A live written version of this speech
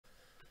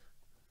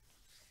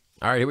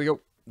All right, here we go.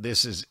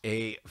 This is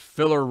a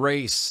filler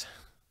race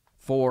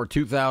for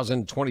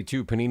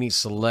 2022 Panini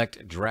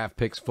Select Draft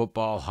Picks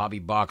Football Hobby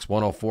Box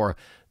 104.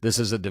 This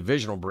is a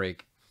divisional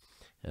break.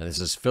 And this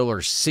is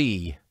filler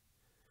C.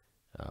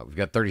 We've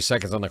got 30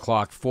 seconds on the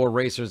clock, 4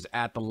 racers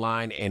at the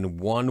line, and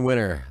 1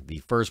 winner. The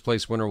first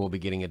place winner will be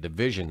getting a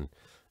division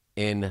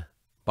in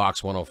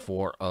Box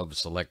 104 of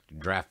Select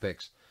Draft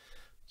Picks.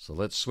 So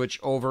let's switch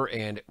over,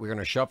 and we're going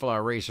to shuffle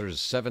our racers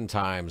 7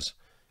 times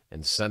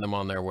and send them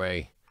on their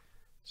way.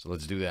 So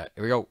let's do that.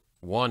 Here we go.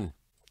 1,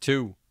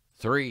 2,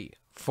 3,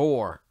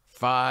 4,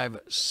 5,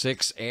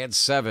 6, and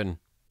 7.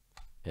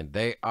 And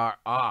they are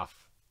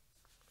off.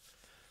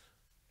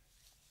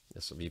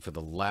 This will be for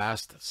the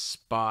last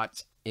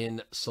spot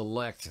in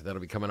Select.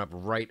 That'll be coming up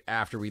right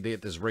after we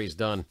get this race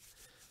done.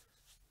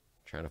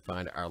 Trying to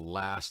find our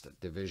last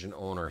division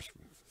owners.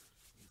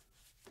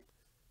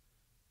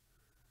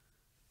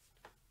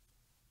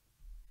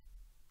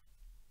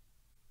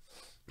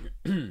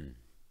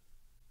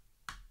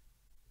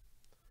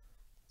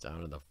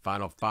 Down to the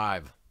final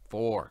 5,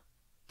 4,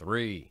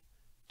 3,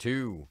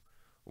 2,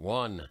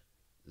 1,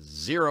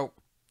 0.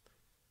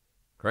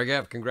 Craig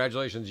F.,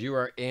 congratulations. You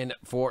are in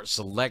for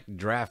Select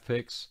Draft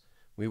Picks.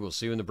 We will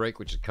see you in the break,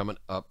 which is coming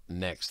up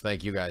next.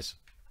 Thank you, guys.